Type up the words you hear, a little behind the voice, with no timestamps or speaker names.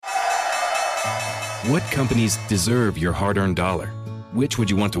What companies deserve your hard-earned dollar? Which would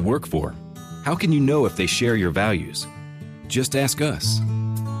you want to work for? How can you know if they share your values? Just ask us.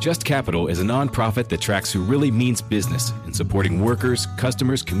 Just Capital is a nonprofit that tracks who really means business in supporting workers,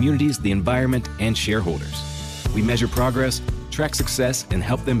 customers, communities, the environment, and shareholders. We measure progress, track success, and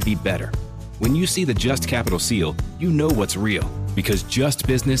help them be better. When you see the Just Capital seal, you know what's real, because just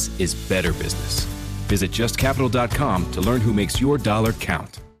business is better business. Visit justcapital.com to learn who makes your dollar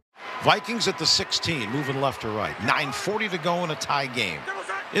count. Vikings at the 16, moving left to right. 9:40 to go in a tie game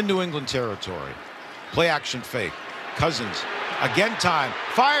in New England territory. Play action fake. Cousins, again time,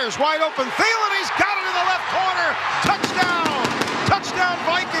 fires wide open. Thielen, he's got it in the left corner. Touchdown! Touchdown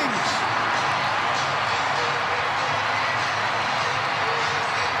Vikings!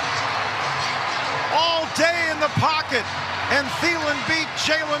 All day in the pocket, and Thielen beat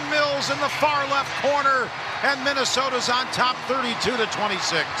Jalen Mills in the far left corner, and Minnesota's on top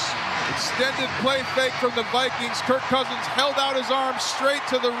 32-26. Extended play fake from the Vikings. Kirk Cousins held out his arms straight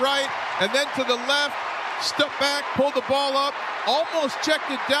to the right and then to the left. Stepped back, pulled the ball up, almost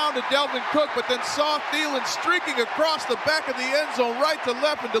checked it down to Delvin Cook, but then saw Thielen streaking across the back of the end zone right to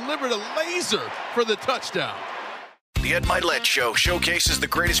left and delivered a laser for the touchdown. The Ed Milet Show showcases the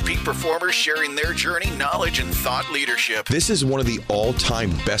greatest peak performers sharing their journey, knowledge, and thought leadership. This is one of the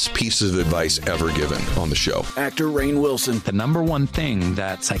all-time best pieces of advice ever given on the show. Actor Rainn Wilson. The number one thing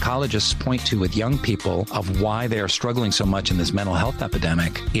that psychologists point to with young people of why they are struggling so much in this mental health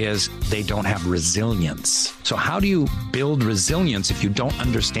epidemic is they don't have resilience. So how do you build resilience if you don't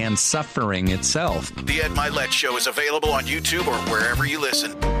understand suffering itself? The Ed Milet Show is available on YouTube or wherever you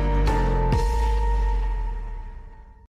listen.